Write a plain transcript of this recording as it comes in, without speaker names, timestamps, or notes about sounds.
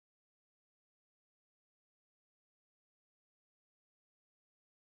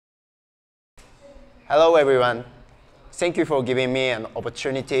Hello, everyone. Thank you for giving me an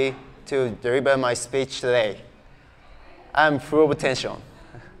opportunity to deliver my speech today. I'm full of tension,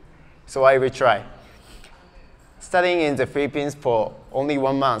 so I will try. Studying in the Philippines for only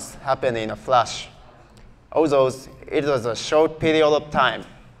 1 month happened in a flash. Although it was a short period of time,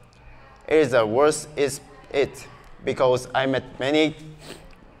 it is the worst is it because I met many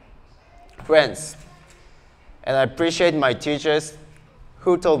friends, and I appreciate my teachers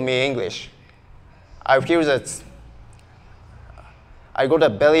who taught me English. I feel that I got a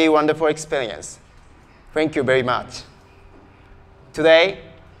very wonderful experience. Thank you very much. Today,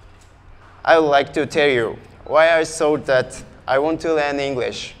 I would like to tell you why I thought that I want to learn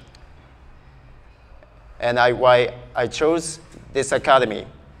English and why I chose this academy.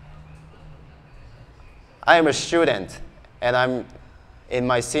 I am a student, and I'm in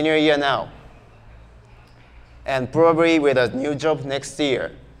my senior year now, and probably with a new job next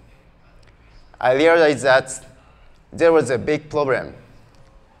year. I realized that there was a big problem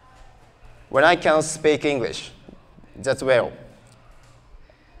when I cannot speak English that well,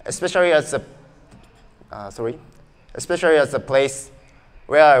 especially as a place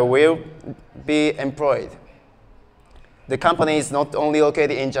where I will be employed. The company is not only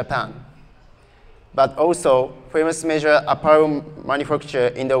located in Japan, but also famous major apparel manufacturer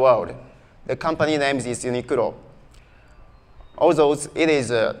in the world. The company name is Uniqlo. Although it is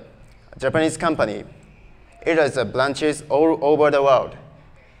a Japanese company, it has branches all over the world,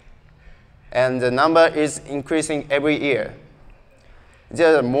 and the number is increasing every year.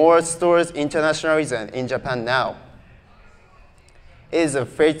 There are more stores internationally than in Japan now. It is a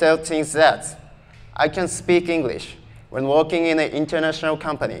fatal thing that I can speak English when working in an international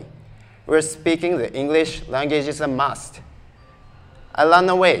company where speaking the English language is a must. I ran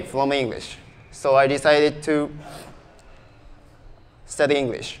away from English, so I decided to study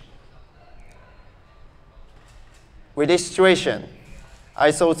English. With this situation,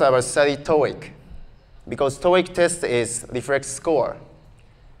 I thought I would study TOEIC because TOEIC test is reflex score.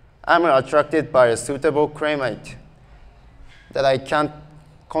 I'm attracted by a suitable climate that I can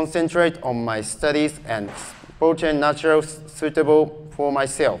concentrate on my studies and sport and natural suitable for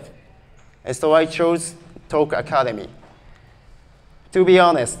myself. And so I chose TOEIC Academy. To be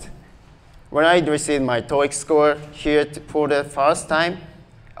honest, when I received my TOEIC score here for the first time,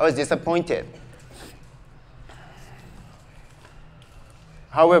 I was disappointed.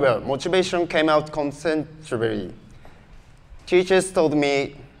 However, motivation came out considerably. Teachers told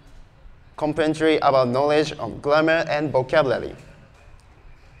me complimentary about knowledge on grammar and vocabulary,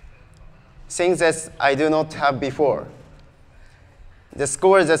 things that I do not have before. The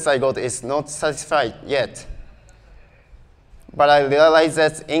score that I got is not satisfied yet, but I realized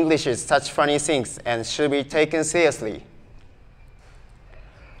that English is such funny things and should be taken seriously.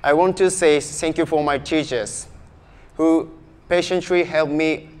 I want to say thank you for my teachers who patiently helped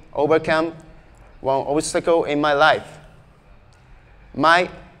me overcome one obstacle in my life. My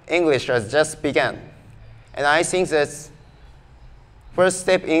English has just begun, and I think that first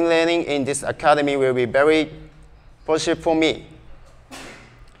step in learning in this academy will be very positive for me.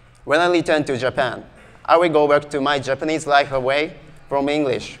 When I return to Japan, I will go back to my Japanese life away from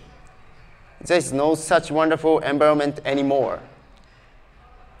English. There is no such wonderful environment anymore.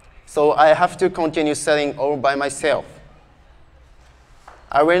 So I have to continue studying all by myself.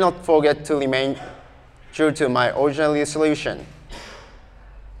 I will not forget to remain true to my original resolution.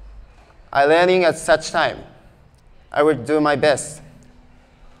 I learning at such time. I will do my best.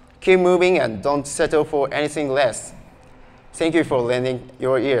 Keep moving and don't settle for anything less. Thank you for lending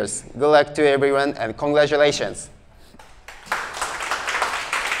your ears. Good luck to everyone and congratulations.